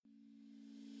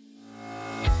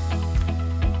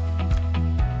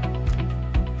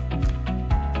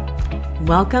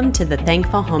Welcome to the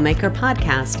Thankful Homemaker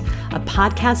Podcast, a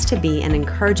podcast to be an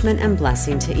encouragement and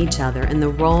blessing to each other in the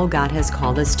role God has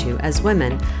called us to as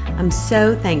women. I'm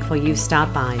so thankful you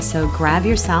stopped by, so grab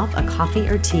yourself a coffee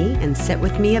or tea and sit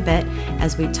with me a bit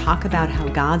as we talk about how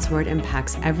God's Word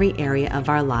impacts every area of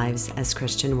our lives as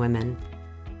Christian women.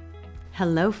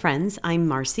 Hello friends, I'm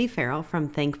Marcy Farrell from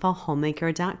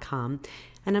ThankfulHomemaker.com,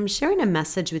 and I'm sharing a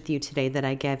message with you today that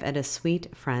I gave at a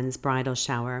sweet friend's bridal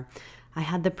shower. I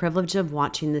had the privilege of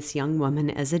watching this young woman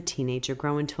as a teenager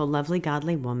grow into a lovely,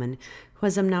 godly woman who,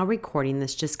 as I'm now recording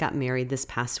this, just got married this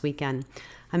past weekend.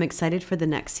 I'm excited for the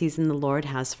next season the Lord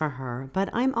has for her, but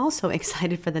I'm also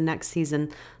excited for the next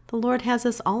season the Lord has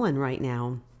us all in right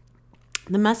now.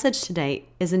 The message today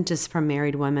isn't just for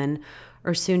married women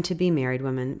or soon-to-be married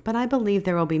women, but I believe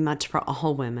there will be much for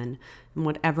all women in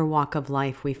whatever walk of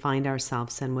life we find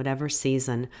ourselves in, whatever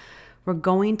season. We're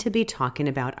going to be talking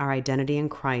about our identity in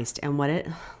Christ and what it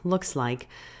looks like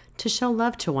to show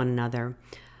love to one another.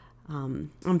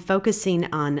 I'm focusing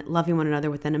on loving one another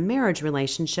within a marriage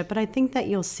relationship, but I think that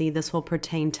you'll see this will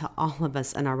pertain to all of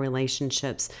us in our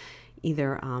relationships,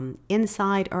 either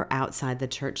inside or outside the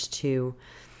church too.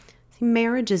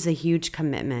 Marriage is a huge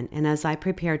commitment, and as I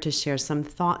prepared to share some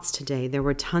thoughts today, there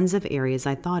were tons of areas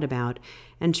I thought about,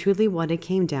 and truly what it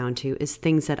came down to is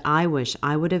things that I wish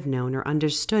I would have known or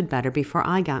understood better before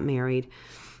I got married.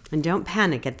 And don't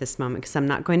panic at this moment, because I'm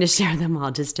not going to share them all,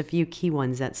 just a few key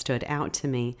ones that stood out to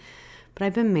me. But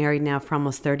I've been married now for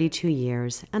almost 32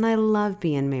 years, and I love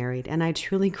being married, and I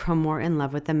truly grow more in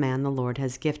love with the man the Lord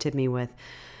has gifted me with.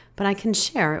 But I can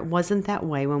share it wasn't that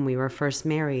way when we were first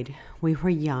married. We were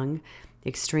young,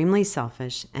 extremely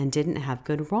selfish, and didn't have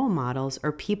good role models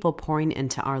or people pouring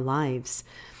into our lives.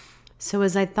 So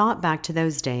as I thought back to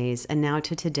those days and now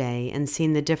to today and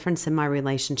seeing the difference in my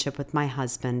relationship with my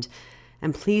husband,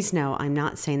 and please know I'm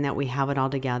not saying that we have it all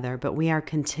together, but we are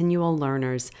continual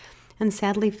learners and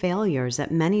sadly failures at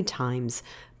many times,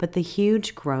 but the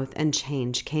huge growth and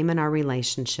change came in our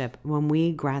relationship when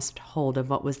we grasped hold of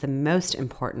what was the most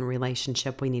important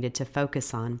relationship we needed to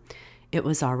focus on. It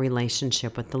was our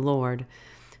relationship with the Lord.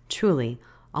 Truly,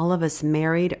 all of us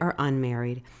married or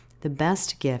unmarried, the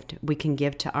best gift we can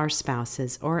give to our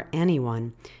spouses or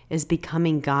anyone is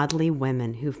becoming godly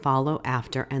women who follow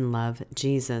after and love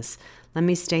Jesus. Let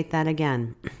me state that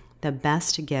again. The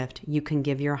best gift you can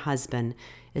give your husband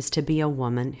is to be a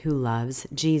woman who loves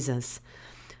Jesus.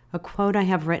 A quote I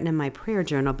have written in my prayer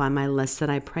journal by my list that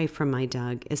I pray for my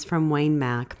Doug is from Wayne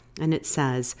Mack, and it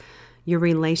says, "Your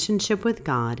relationship with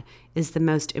God is the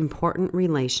most important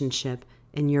relationship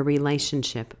in your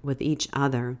relationship with each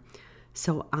other."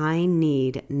 So I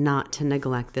need not to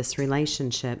neglect this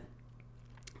relationship.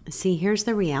 See, here's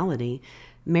the reality.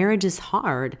 Marriage is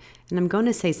hard, and I'm going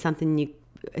to say something you,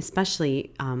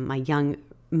 especially my young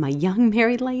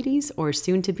married ladies or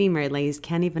soon-to-be married ladies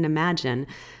can't even imagine.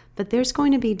 But there's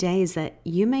going to be days that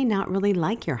you may not really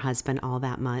like your husband all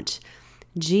that much.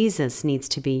 Jesus needs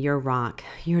to be your rock,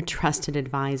 your trusted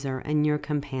advisor, and your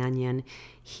companion.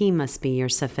 He must be your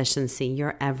sufficiency,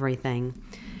 your everything.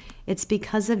 It's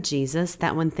because of Jesus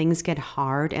that when things get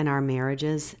hard in our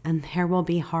marriages, and there will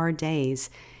be hard days,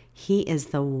 He is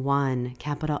the one,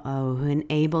 capital O, who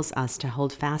enables us to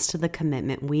hold fast to the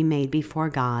commitment we made before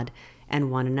God and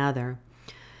one another.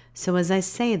 So as I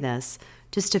say this,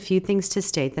 just a few things to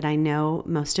state that I know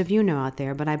most of you know out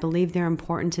there, but I believe they're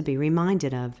important to be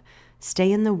reminded of.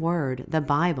 Stay in the Word, the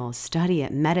Bible, study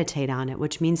it, meditate on it,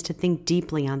 which means to think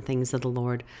deeply on things of the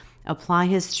Lord. Apply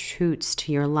His truths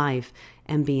to your life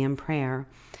and be in prayer.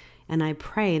 And I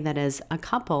pray that as a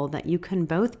couple that you can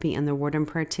both be in the Word and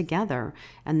prayer together,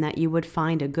 and that you would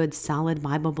find a good, solid,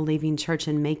 Bible-believing church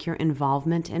and make your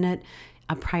involvement in it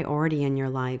a priority in your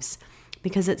lives.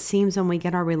 Because it seems when we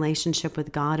get our relationship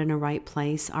with God in a right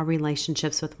place, our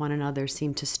relationships with one another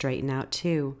seem to straighten out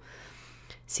too.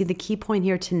 See, the key point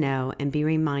here to know and be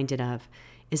reminded of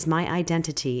is my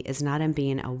identity is not in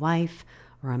being a wife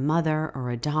or a mother or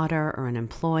a daughter or an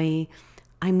employee.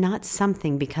 I'm not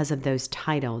something because of those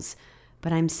titles,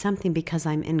 but I'm something because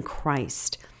I'm in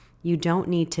Christ. You don't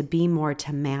need to be more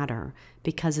to matter,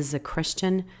 because as a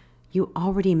Christian, you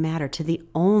already matter to the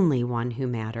only one who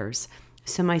matters.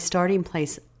 So my starting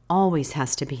place always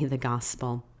has to be the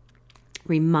gospel.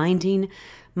 Reminding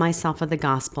myself of the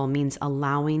gospel means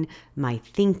allowing my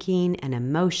thinking and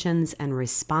emotions and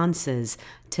responses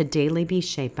to daily be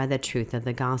shaped by the truth of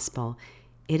the gospel.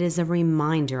 It is a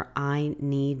reminder I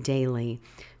need daily.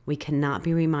 We cannot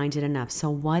be reminded enough. So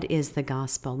what is the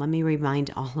gospel? Let me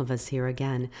remind all of us here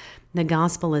again. The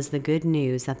gospel is the good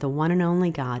news that the one and only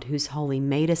God, who's holy,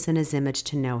 made us in his image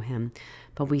to know him.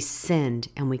 But we sinned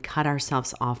and we cut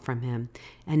ourselves off from him.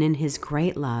 And in his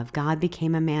great love, God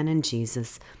became a man in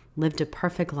Jesus, lived a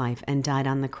perfect life, and died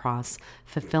on the cross,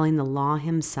 fulfilling the law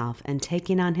himself and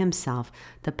taking on himself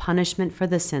the punishment for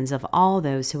the sins of all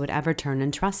those who would ever turn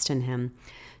and trust in him.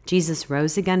 Jesus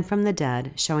rose again from the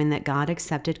dead, showing that God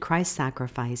accepted Christ's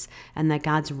sacrifice and that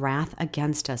God's wrath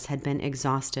against us had been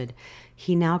exhausted.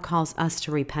 He now calls us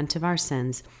to repent of our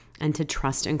sins and to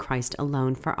trust in Christ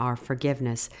alone for our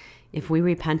forgiveness. If we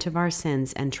repent of our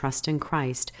sins and trust in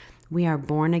Christ, we are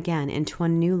born again into a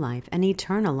new life, an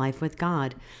eternal life with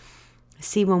God.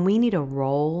 See, when we need a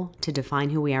role to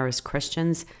define who we are as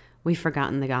Christians, we've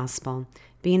forgotten the gospel.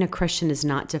 Being a Christian is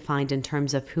not defined in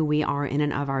terms of who we are in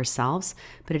and of ourselves,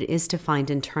 but it is defined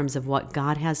in terms of what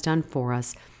God has done for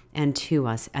us and to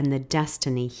us and the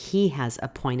destiny he has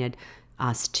appointed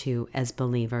us to as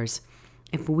believers.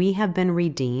 If we have been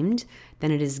redeemed, then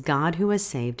it is God who has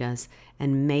saved us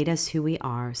and made us who we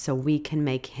are so we can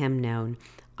make him known.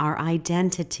 Our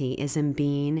identity is in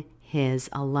being his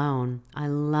alone. I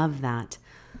love that.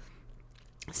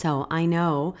 So I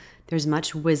know there's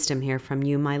much wisdom here from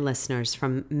you, my listeners,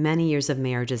 from many years of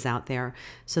marriages out there.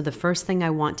 So the first thing I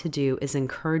want to do is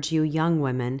encourage you young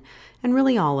women, and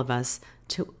really all of us,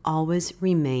 to always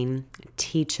remain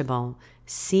teachable.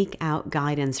 Seek out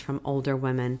guidance from older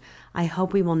women. I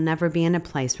hope we will never be in a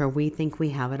place where we think we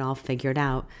have it all figured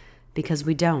out, because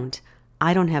we don't.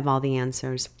 I don't have all the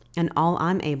answers. And all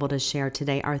I'm able to share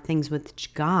today are things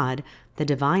which God, the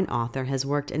divine author, has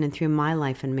worked in and through my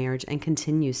life and marriage and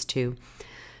continues to.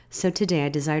 So today I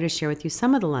desire to share with you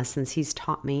some of the lessons he's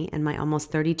taught me in my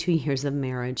almost 32 years of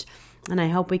marriage. And I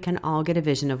hope we can all get a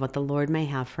vision of what the Lord may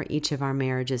have for each of our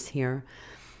marriages here.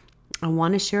 I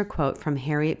want to share a quote from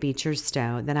Harriet Beecher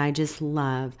Stowe that I just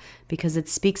love because it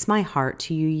speaks my heart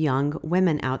to you young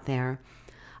women out there.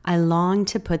 I long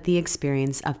to put the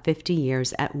experience of 50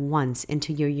 years at once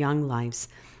into your young lives,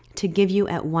 to give you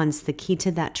at once the key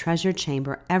to that treasure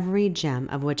chamber, every gem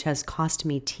of which has cost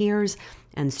me tears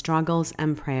and struggles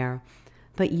and prayer.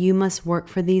 But you must work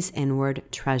for these inward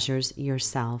treasures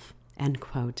yourself. End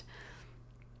quote.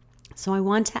 So I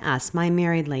want to ask my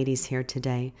married ladies here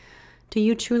today, do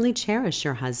you truly cherish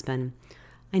your husband?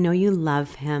 I know you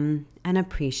love him and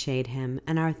appreciate him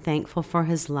and are thankful for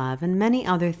his love and many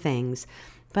other things,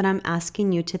 but I'm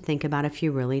asking you to think about if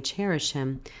you really cherish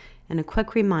him. And a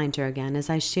quick reminder again, as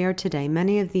I share today,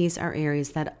 many of these are areas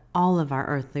that all of our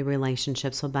earthly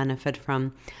relationships will benefit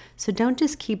from. So don't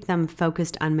just keep them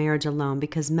focused on marriage alone,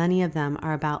 because many of them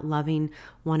are about loving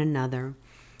one another.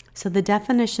 So the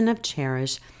definition of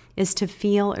cherish is to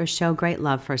feel or show great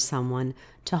love for someone,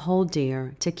 to hold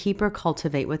dear, to keep or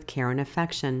cultivate with care and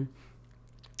affection.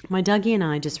 My Dougie and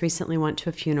I just recently went to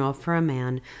a funeral for a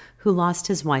man who lost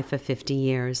his wife of 50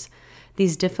 years.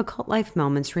 These difficult life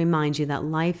moments remind you that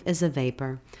life is a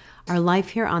vapor. Our life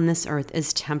here on this earth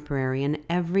is temporary, and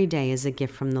every day is a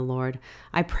gift from the Lord.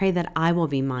 I pray that I will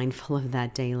be mindful of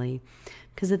that daily.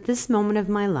 Because at this moment of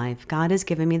my life, God has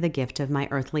given me the gift of my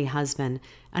earthly husband,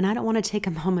 and I don't want to take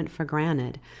a moment for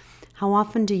granted. How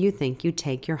often do you think you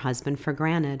take your husband for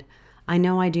granted? I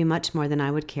know I do much more than I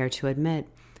would care to admit.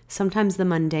 Sometimes the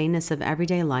mundaneness of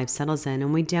everyday life settles in,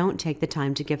 and we don't take the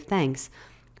time to give thanks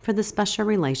for the special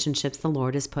relationships the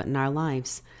Lord has put in our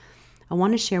lives. I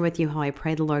want to share with you how I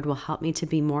pray the Lord will help me to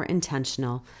be more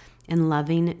intentional in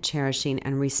loving, cherishing,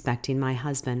 and respecting my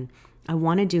husband. I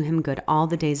want to do him good all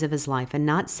the days of his life and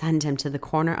not send him to the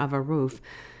corner of a roof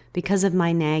because of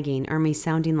my nagging or me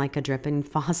sounding like a dripping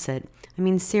faucet. I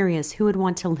mean, serious, who would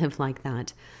want to live like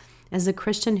that? As a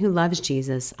Christian who loves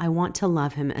Jesus, I want to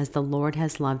love him as the Lord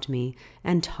has loved me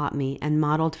and taught me and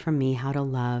modeled for me how to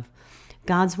love.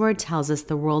 God's word tells us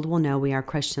the world will know we are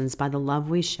Christians by the love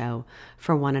we show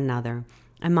for one another,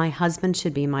 and my husband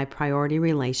should be my priority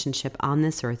relationship on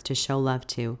this earth to show love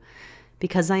to.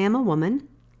 Because I am a woman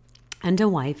and a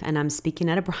wife, and I'm speaking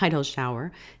at a bridal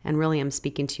shower, and really I'm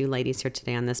speaking to you ladies here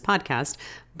today on this podcast,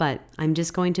 but I'm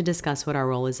just going to discuss what our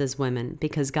role is as women,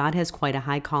 because God has quite a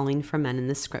high calling for men in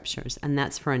the scriptures, and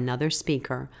that's for another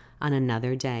speaker on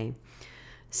another day.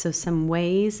 So some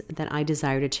ways that I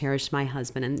desire to cherish my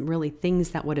husband, and really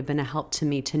things that would have been a help to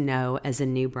me to know as a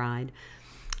new bride.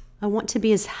 I want to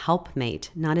be his helpmate,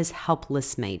 not his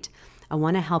helpless mate. I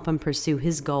want to help him pursue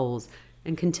his goals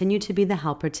and continue to be the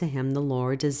helper to him the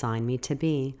Lord designed me to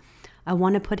be. I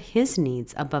want to put his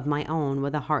needs above my own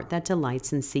with a heart that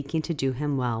delights in seeking to do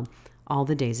him well all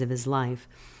the days of his life.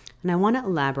 And I want to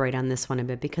elaborate on this one a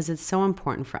bit because it's so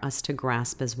important for us to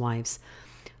grasp as wives.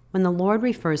 When the Lord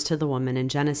refers to the woman in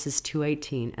Genesis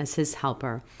 2:18 as his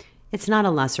helper, it's not a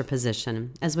lesser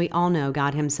position. As we all know,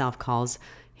 God calls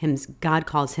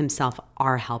himself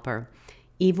our helper.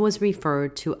 Eve was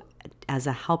referred to as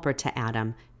a helper to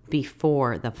Adam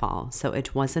before the fall, so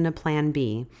it wasn't a plan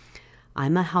B.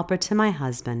 I'm a helper to my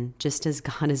husband, just as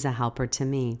God is a helper to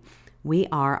me. We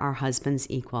are our husband's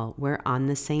equal. We're on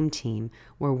the same team.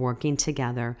 We're working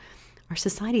together. Our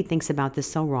society thinks about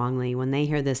this so wrongly. When they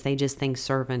hear this, they just think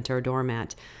servant or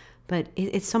doormat. But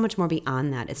it's so much more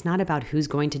beyond that. It's not about who's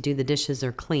going to do the dishes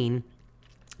or clean.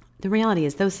 The reality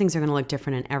is those things are going to look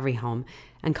different in every home,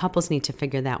 and couples need to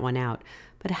figure that one out.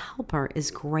 But a helper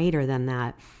is greater than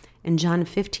that. In John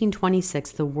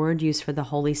 15:26, the word used for the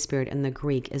Holy Spirit in the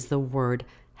Greek is the word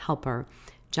helper.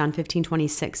 John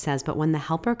 15:26 says, "But when the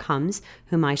helper comes,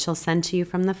 whom I shall send to you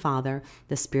from the Father,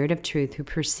 the Spirit of truth who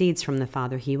proceeds from the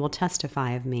Father, he will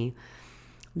testify of me."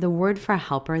 The word for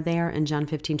helper there in John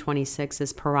 15:26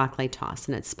 is parakletos,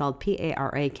 and it's spelled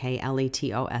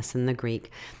Parakletos in the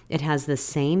Greek. It has the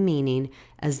same meaning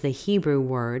as the Hebrew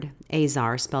word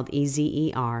azar, spelled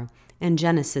Ezer, in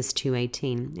Genesis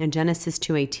 2:18. In Genesis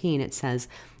 2:18 it says,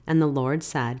 "And the Lord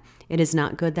said, it is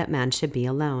not good that man should be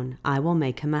alone. I will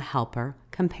make him a helper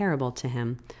comparable to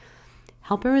him."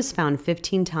 Helper is found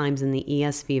 15 times in the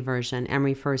ESV version and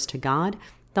refers to God,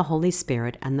 the Holy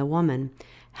Spirit, and the woman.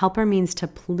 Helper means to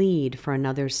plead for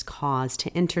another's cause,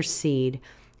 to intercede.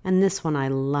 And this one I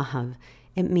love.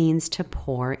 It means to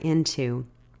pour into.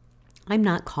 I'm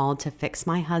not called to fix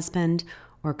my husband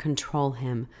or control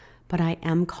him, but I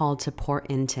am called to pour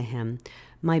into him.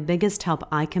 My biggest help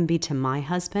I can be to my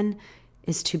husband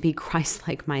is to be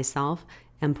Christ-like myself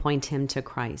and point him to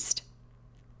Christ.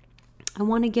 I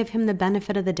want to give him the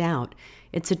benefit of the doubt.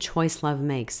 It's a choice love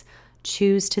makes.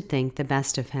 Choose to think the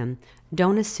best of him.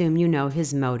 Don't assume you know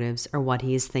his motives or what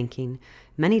he is thinking.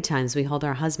 Many times we hold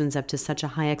our husbands up to such a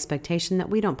high expectation that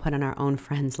we don't put on our own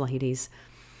friends, ladies.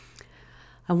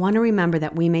 I want to remember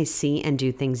that we may see and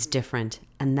do things different,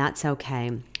 and that's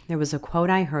okay. There was a quote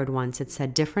I heard once. It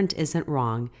said, "Different isn't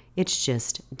wrong. It's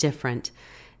just different."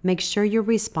 Make sure you're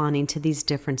responding to these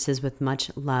differences with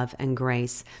much love and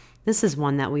grace. This is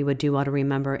one that we would do well to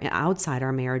remember outside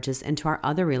our marriages into our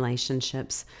other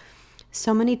relationships.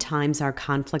 So many times our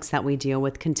conflicts that we deal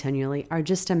with continually are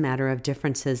just a matter of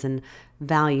differences in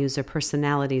values or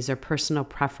personalities or personal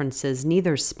preferences.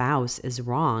 Neither spouse is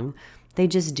wrong. They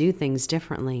just do things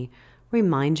differently.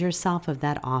 Remind yourself of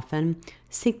that often.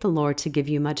 Seek the Lord to give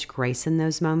you much grace in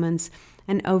those moments.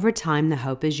 And over time, the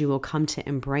hope is you will come to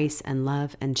embrace and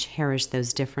love and cherish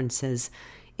those differences.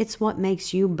 It's what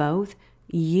makes you both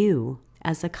you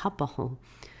as a couple.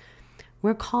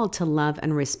 We're called to love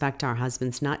and respect our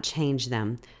husbands, not change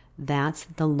them. That's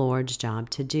the Lord's job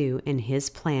to do in his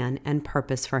plan and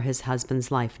purpose for his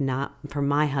husband's life, not for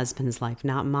my husband's life,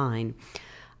 not mine.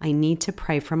 I need to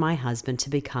pray for my husband to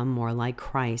become more like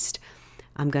Christ.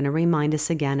 I'm going to remind us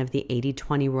again of the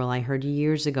 80-20 rule I heard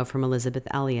years ago from Elizabeth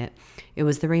Elliot. It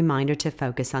was the reminder to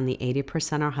focus on the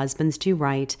 80% our husbands do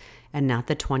right and not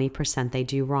the 20% they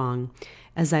do wrong.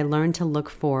 As I learned to look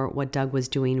for what Doug was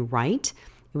doing right,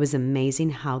 it was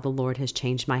amazing how the Lord has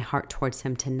changed my heart towards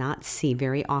him to not see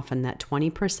very often that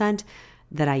 20%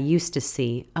 that I used to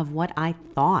see of what I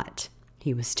thought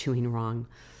he was doing wrong.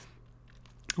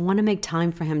 I want to make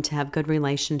time for him to have good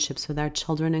relationships with our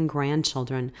children and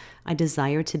grandchildren. I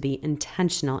desire to be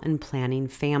intentional in planning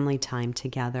family time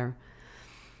together.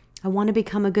 I want to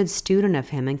become a good student of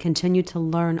him and continue to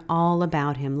learn all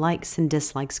about him, likes and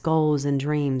dislikes, goals and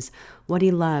dreams, what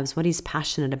he loves, what he's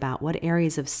passionate about, what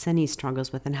areas of sin he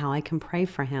struggles with, and how I can pray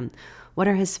for him. What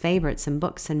are his favorites in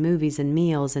books and movies and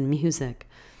meals and music?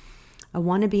 I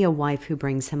want to be a wife who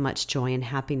brings him much joy and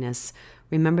happiness.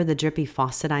 Remember the drippy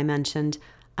faucet I mentioned?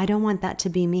 I don't want that to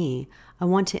be me. I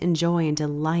want to enjoy and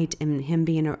delight in him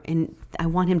I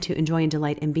want him to enjoy and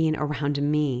delight in being around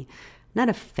me. Not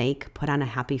a fake, put on a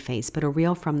happy face, but a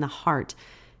real from the heart,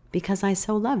 because I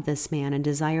so love this man and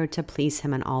desire to please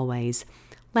him in all ways.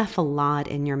 Laugh a lot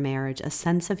in your marriage. A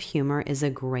sense of humor is a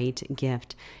great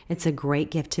gift. It's a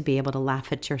great gift to be able to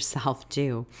laugh at yourself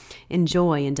too.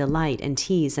 Enjoy and delight and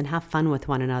tease and have fun with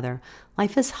one another.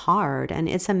 Life is hard, and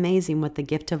it's amazing what the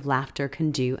gift of laughter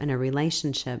can do in a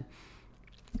relationship.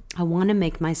 I want to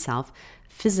make myself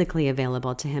physically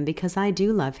available to him because I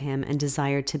do love him and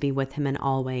desire to be with him in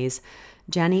all ways.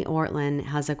 Jenny Ortlund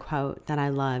has a quote that I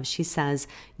love. She says,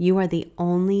 "You are the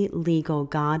only legal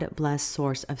God-blessed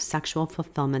source of sexual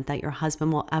fulfillment that your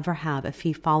husband will ever have if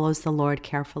he follows the Lord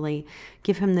carefully.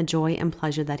 Give him the joy and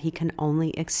pleasure that he can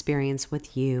only experience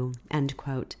with you." End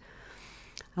quote.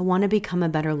 I want to become a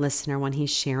better listener when he's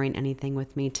sharing anything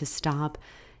with me, to stop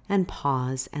and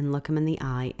pause and look him in the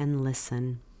eye and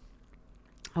listen.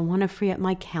 I want to free up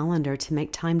my calendar to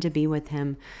make time to be with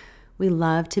him. We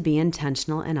love to be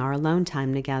intentional in our alone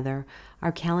time together.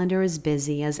 Our calendar is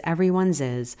busy, as everyone's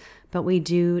is, but we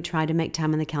do try to make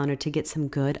time on the calendar to get some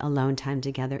good alone time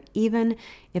together, even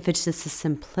if it's just the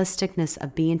simplisticness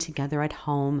of being together at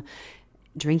home,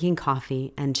 drinking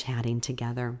coffee and chatting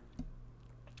together.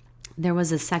 There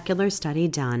was a secular study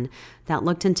done that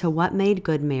looked into what made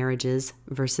good marriages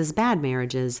versus bad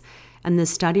marriages, and the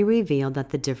study revealed that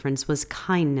the difference was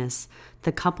kindness.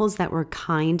 The couples that were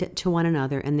kind to one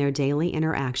another in their daily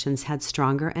interactions had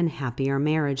stronger and happier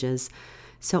marriages.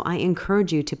 So I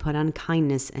encourage you to put on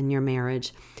kindness in your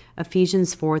marriage.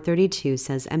 Ephesians 4:32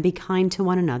 says, "And be kind to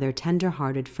one another,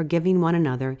 tender-hearted, forgiving one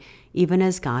another, even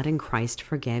as God in Christ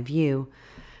forgave you."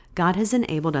 God has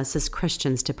enabled us as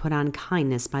Christians to put on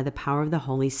kindness by the power of the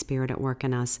Holy Spirit at work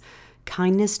in us.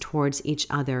 Kindness towards each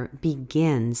other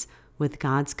begins with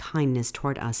God's kindness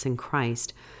toward us in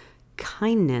Christ.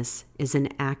 Kindness is an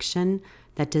action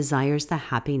that desires the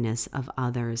happiness of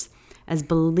others. As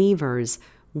believers,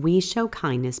 we show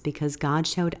kindness because God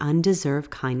showed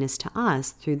undeserved kindness to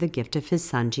us through the gift of his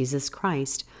Son, Jesus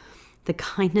Christ. The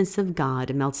kindness of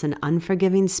God melts an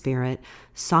unforgiving spirit,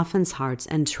 softens hearts,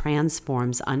 and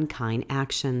transforms unkind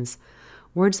actions.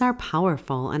 Words are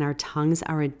powerful, and our tongues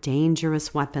are a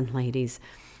dangerous weapon, ladies.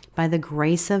 By the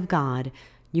grace of God,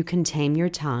 you can tame your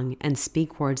tongue and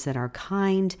speak words that are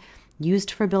kind, used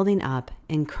for building up,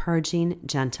 encouraging,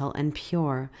 gentle, and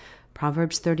pure.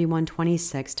 Proverbs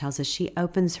 31:26 tells us she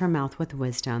opens her mouth with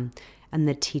wisdom, and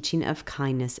the teaching of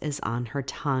kindness is on her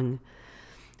tongue.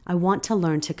 I want to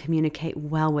learn to communicate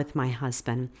well with my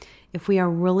husband. If we are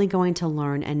really going to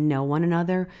learn and know one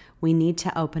another, we need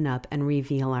to open up and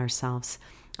reveal ourselves.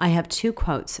 I have 2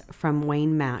 quotes from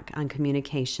Wayne Mack on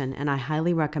communication, and I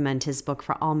highly recommend his book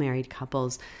for all married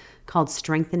couples called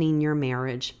Strengthening Your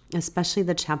Marriage, especially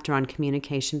the chapter on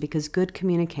communication, because good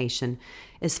communication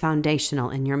is foundational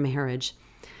in your marriage.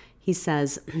 He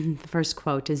says, the first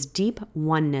quote is, "Deep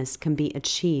oneness can be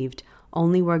achieved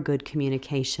only where good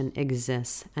communication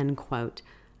exists," end quote.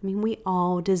 I mean, we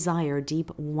all desire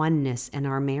deep oneness in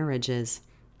our marriages.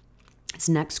 His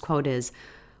next quote is,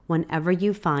 "Whenever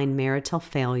you find marital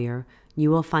failure, you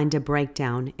will find a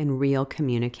breakdown in real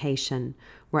communication.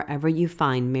 Wherever you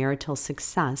find marital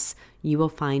success, you will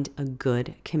find a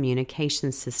good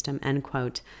communication system," end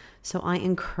quote. So I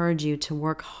encourage you to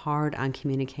work hard on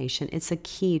communication. It's a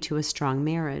key to a strong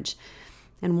marriage.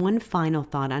 And one final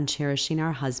thought on cherishing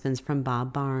our husbands from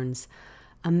Bob Barnes.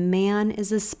 "A man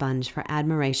is a sponge for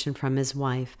admiration from his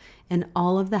wife. In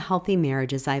all of the healthy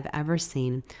marriages I've ever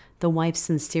seen, the wife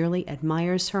sincerely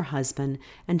admires her husband,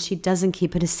 and she doesn't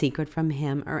keep it a secret from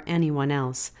him or anyone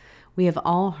else. We have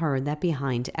all heard that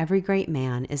behind every great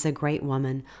man is a great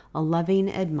woman. A loving,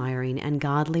 admiring, and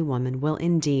godly woman will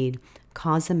indeed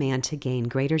cause a man to gain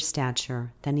greater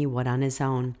stature than he would on his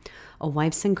own. A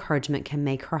wife's encouragement can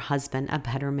make her husband a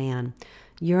better man.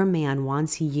 Your man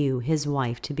wants you, his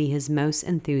wife, to be his most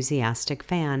enthusiastic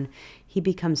fan. He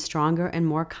becomes stronger and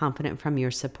more confident from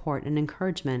your support and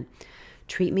encouragement.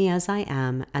 Treat me as I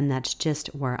am, and that's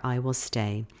just where I will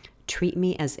stay. Treat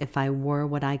me as if I were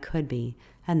what I could be,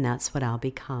 and that's what I'll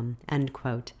become," end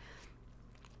quote.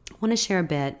 I want to share a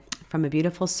bit from a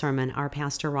beautiful sermon our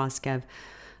pastor Ross gave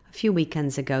a few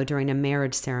weekends ago during a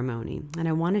marriage ceremony, and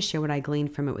I want to share what I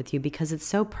gleaned from it with you because it's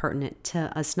so pertinent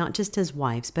to us, not just as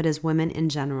wives, but as women in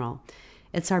general.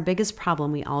 It's our biggest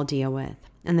problem we all deal with,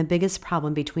 and the biggest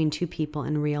problem between two people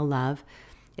in real love,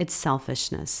 it's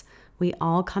selfishness. We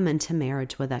all come into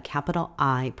marriage with a capital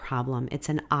I problem. It's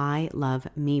an I love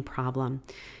me problem.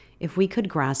 If we could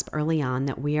grasp early on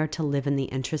that we are to live in the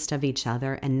interest of each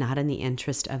other and not in the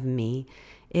interest of me,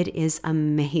 it is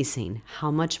amazing how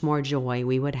much more joy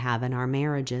we would have in our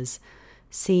marriages.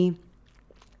 See,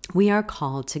 we are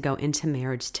called to go into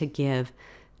marriage to give,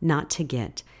 not to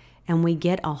get. And we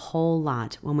get a whole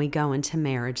lot when we go into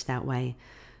marriage that way.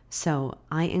 So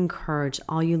I encourage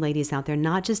all you ladies out there,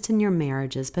 not just in your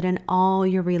marriages, but in all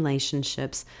your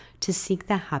relationships, to seek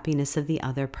the happiness of the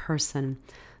other person.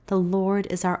 The Lord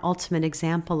is our ultimate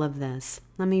example of this.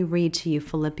 Let me read to you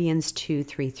Philippians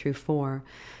 2:3-4.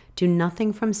 "Do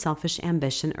nothing from selfish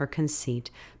ambition or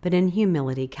conceit, but in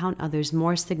humility count others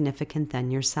more significant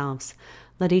than yourselves.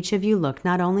 Let each of you look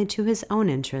not only to his own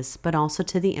interests, but also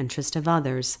to the interest of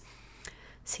others."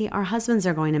 See, our husbands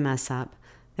are going to mess up.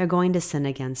 They're going to sin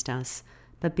against us.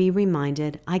 But be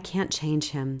reminded, I can't change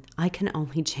him. I can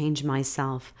only change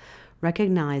myself.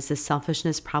 Recognize the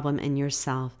selfishness problem in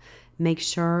yourself. Make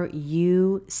sure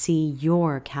you see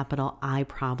your capital I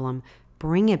problem.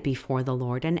 bring it before the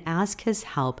Lord and ask His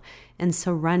help in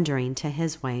surrendering to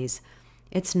His ways.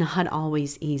 It's not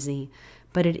always easy,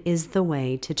 but it is the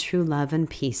way to true love and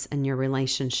peace in your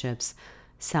relationships.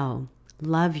 So,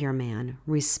 love your man,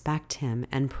 respect him,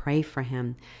 and pray for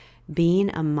him. Being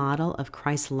a model of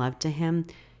Christ's love to him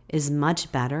is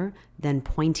much better than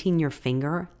pointing your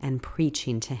finger and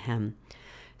preaching to him.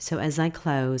 So as I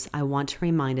close, I want to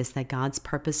remind us that God's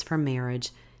purpose for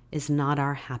marriage is not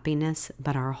our happiness,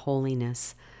 but our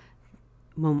holiness.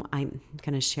 Well, I'm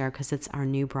going to share because it's our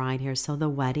new bride here. So the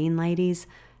wedding, ladies,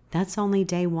 that's only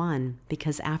day 1,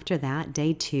 because after that,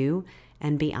 day 2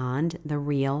 and beyond, the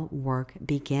real work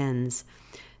begins.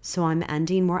 So I'm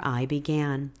ending where I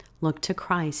began. Look to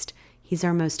Christ. He's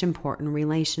our most important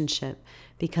relationship,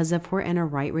 because if we're in a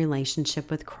right relationship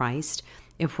with Christ,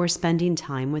 if we're spending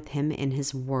time with Him in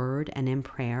His Word and in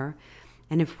prayer,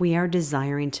 and if we are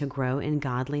desiring to grow in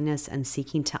godliness and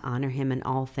seeking to honor Him in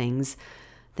all things,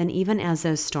 then even as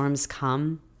those storms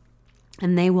come,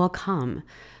 and they will come,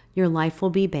 your life will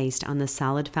be based on the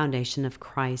solid foundation of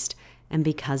Christ. And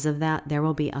because of that, there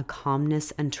will be a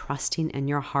calmness and trusting in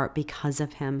your heart because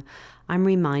of Him. I'm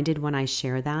reminded when I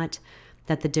share that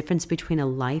the difference between a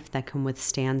life that can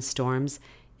withstand storms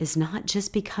is not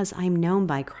just because I'm known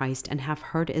by Christ and have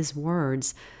heard His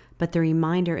words, but the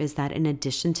reminder is that in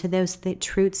addition to those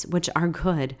truths, which are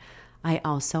good, I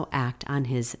also act on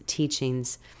His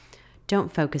teachings.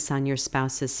 Don't focus on your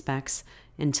spouse's specs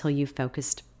until you've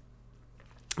focused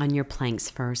on your planks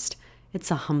first. It's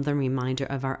a humbling reminder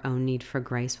of our own need for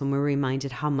grace when we're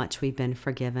reminded how much we've been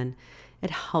forgiven. It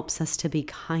helps us to be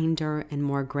kinder and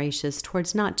more gracious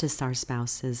towards not just our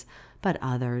spouses, but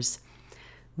others.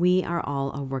 We are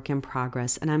all a work in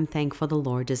progress, and I'm thankful the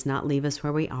Lord does not leave us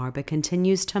where we are, but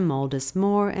continues to mold us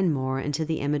more and more into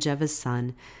the image of His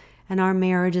Son. And our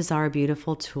marriages are a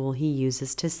beautiful tool He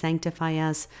uses to sanctify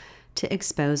us, to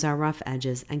expose our rough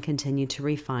edges, and continue to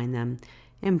refine them.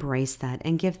 Embrace that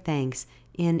and give thanks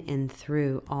in and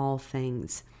through all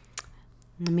things.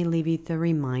 Let me leave you the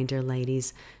reminder,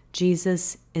 ladies.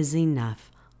 Jesus is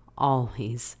enough,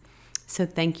 always. So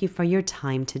thank you for your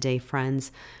time today,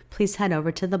 friends. Please head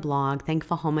over to the blog,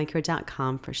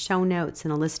 thankfulhomemaker.com, for show notes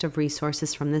and a list of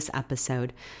resources from this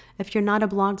episode. If you're not a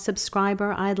blog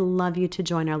subscriber, I'd love you to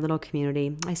join our little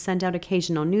community. I send out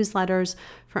occasional newsletters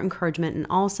for encouragement, and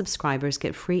all subscribers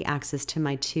get free access to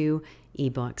my 2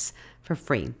 ebooks for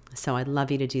free. So I'd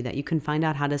love you to do that. You can find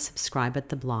out how to subscribe at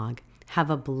the blog. Have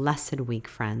a blessed week,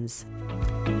 friends.